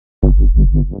Yo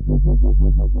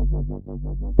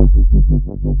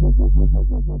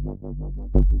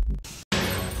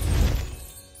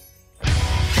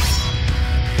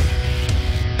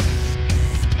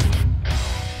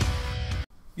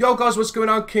guys, what's going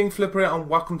on? Kingflipper here and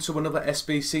welcome to another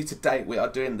SBC. Today we are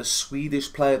doing the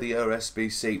Swedish Player of the Year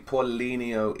SBC.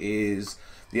 Paulinho is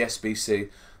the SBC.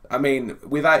 I mean,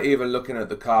 without even looking at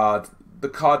the card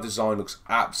design looks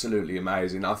absolutely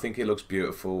amazing. I think it looks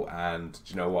beautiful, and do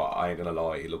you know what? I ain't gonna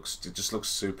lie, it just looks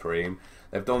supreme.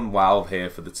 They've done well here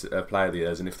for the Player of the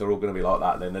Years, and if they're all going to be like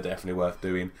that, then they're definitely worth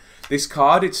doing. This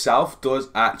card itself does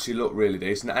actually look really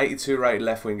decent. 82 rated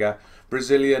left winger,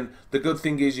 Brazilian. The good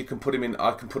thing is you can put him in.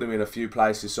 I can put him in a few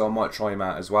places, so I might try him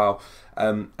out as well.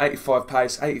 85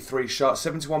 pace, 83 shot,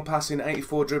 71 passing,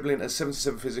 84 dribbling, and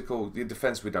 77 physical. The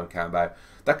defense we don't count about.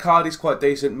 That card is quite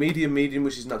decent. Medium,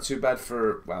 which is not too bad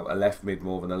for, well, a left mid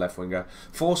more than a left winger.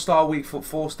 4-star weak foot,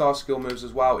 4-star skill moves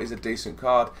as well is a decent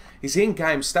card. His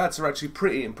in-game stats are actually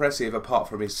pretty impressive apart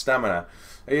from his stamina.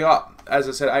 He got, as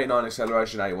I said, 89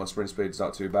 acceleration, 81 sprint speed is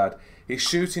not too bad. His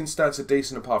shooting stats are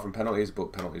decent apart from penalties,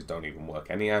 but penalties don't even work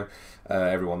anyhow.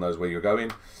 Everyone knows where you're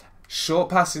going. Short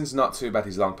passing's not too bad.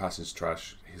 His long passing's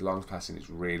trash. His long passing is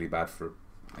really bad for.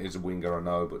 He's a winger, I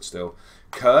know, but still.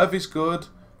 Curve is good,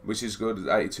 which is good.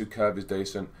 82 curve is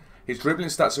decent. His dribbling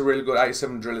stats are really good.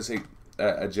 87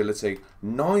 agility,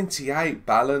 98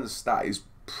 balance. That is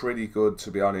pretty good,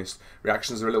 to be honest.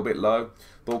 Reactions are a little bit low.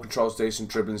 Ball control's decent.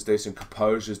 Dribbling's decent.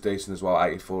 Composure's decent as well.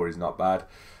 84 is not bad.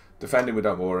 Defending we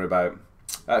don't worry about.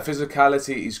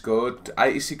 Physicality is good.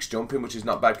 86 jumping, which is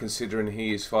not bad considering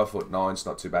he is 5'9". It's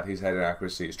not too bad. His heading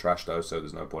accuracy is trash though, so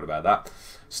there's no point about that.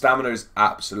 Stamina is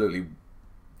absolutely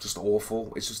just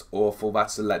awful. It's just awful.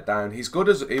 That's a letdown. He'd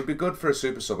be good for a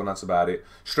super sub, and that's about it.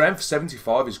 Strength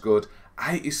 75 is good.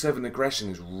 87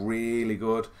 aggression is really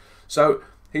good. So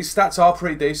his stats are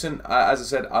pretty decent. As I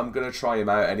said, I'm going to try him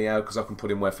out anyhow because I can put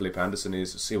him where Philip Anderson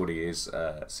is, see what he is,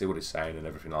 see what he's saying and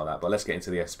everything like that. But let's get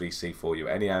into the SBC for you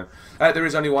anyhow. There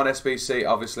is only one SBC.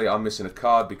 Obviously, I'm missing a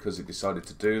card because it decided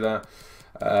to do that.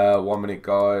 1 minute,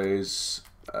 guys.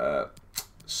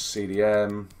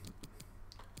 CDM.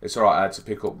 It's alright, I had to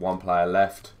pick up one player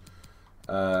left.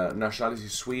 Nationality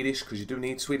Swedish, because you do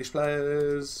need Swedish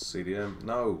players. CDM.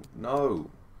 No.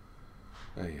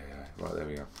 Yeah. Right, there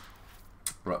we go.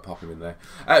 Right, pop him in there.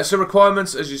 So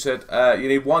requirements, as you said, you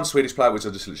need 1 Swedish player, which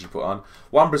I just literally put on.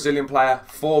 1 Brazilian player,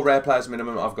 4 rare players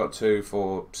minimum. I've got 2,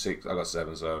 4, 6. I've got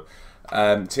 7. So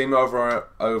team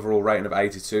overall rating of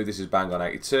 82. This is bang on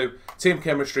 82. Team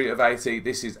chemistry of 80.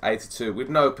 This is 82 with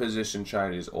no position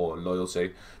changes or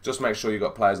loyalty. Just make sure you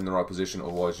got players in the right position,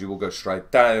 otherwise you will go straight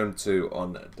down to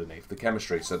underneath the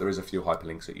chemistry. So there is a few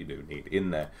hyperlinks that you do need in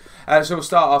there. So we'll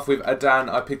start off with Adan.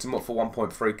 I picked him up for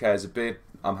 1.3k as a bid.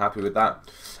 I'm happy with that.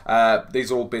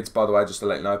 These are all bids, by the way, just to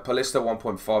let you know. Paulista,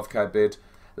 1.5k bid.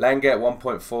 Lenglet,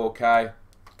 1.4k.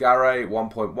 Gare,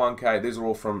 1.1k. These are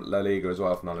all from La Liga as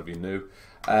well, if none of you knew.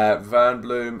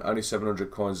 Vernbloom, only 700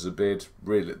 coins as a bid.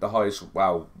 Really, the highest,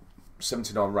 wow,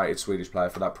 79 rated Swedish player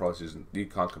for that price, you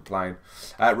can't complain.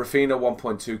 Rafinha,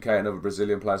 1.2k, another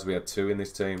Brazilian player, so we had 2 in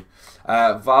this team.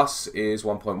 Voss is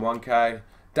 1.1k.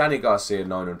 Danny Garcia,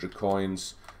 900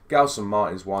 coins. Gelson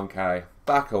Martins, 1k.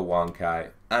 Baka,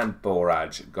 1k. And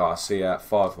Boraj Garcia,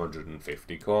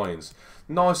 550 coins.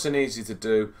 Nice and easy to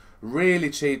do. Really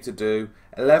cheap to do.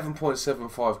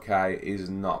 11.75k is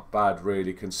not bad,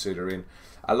 really, considering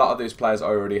a lot of these players I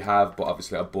already have, but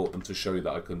obviously I bought them to show you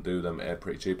that I can do them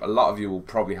pretty cheap. A lot of you will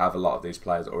probably have a lot of these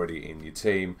players already in your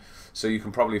team, so you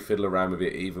can probably fiddle around with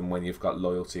it even when you've got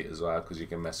loyalty as well, because you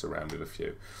can mess around with a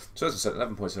few. So as I said,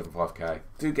 11.75k.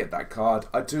 Do get that card.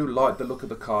 I do like the look of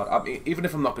the card. I mean, even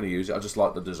if I'm not going to use it, I just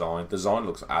like the design. Design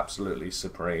looks absolutely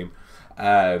supreme. But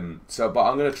I'm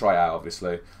going to try out,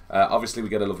 obviously. Obviously, we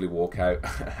get a lovely walkout.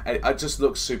 It just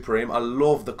looks supreme. I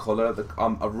love the colour.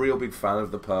 I'm a real big fan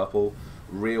of the purple.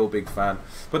 Real big fan.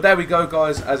 But there we go,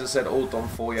 guys. As I said, all done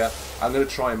for you. I'm going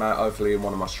to try him out, hopefully, in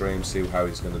one of my streams, see how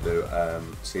he's going to do,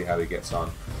 see how he gets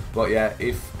on. But yeah,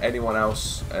 if anyone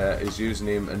else is using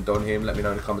him and done him, let me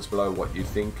know in the comments below what you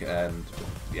think. And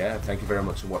yeah, thank you very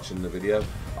much for watching the video.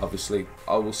 Obviously,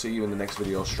 I will see you in the next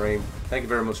video stream. Thank you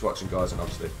very much for watching, guys, and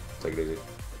obviously, take it easy.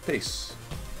 Peace.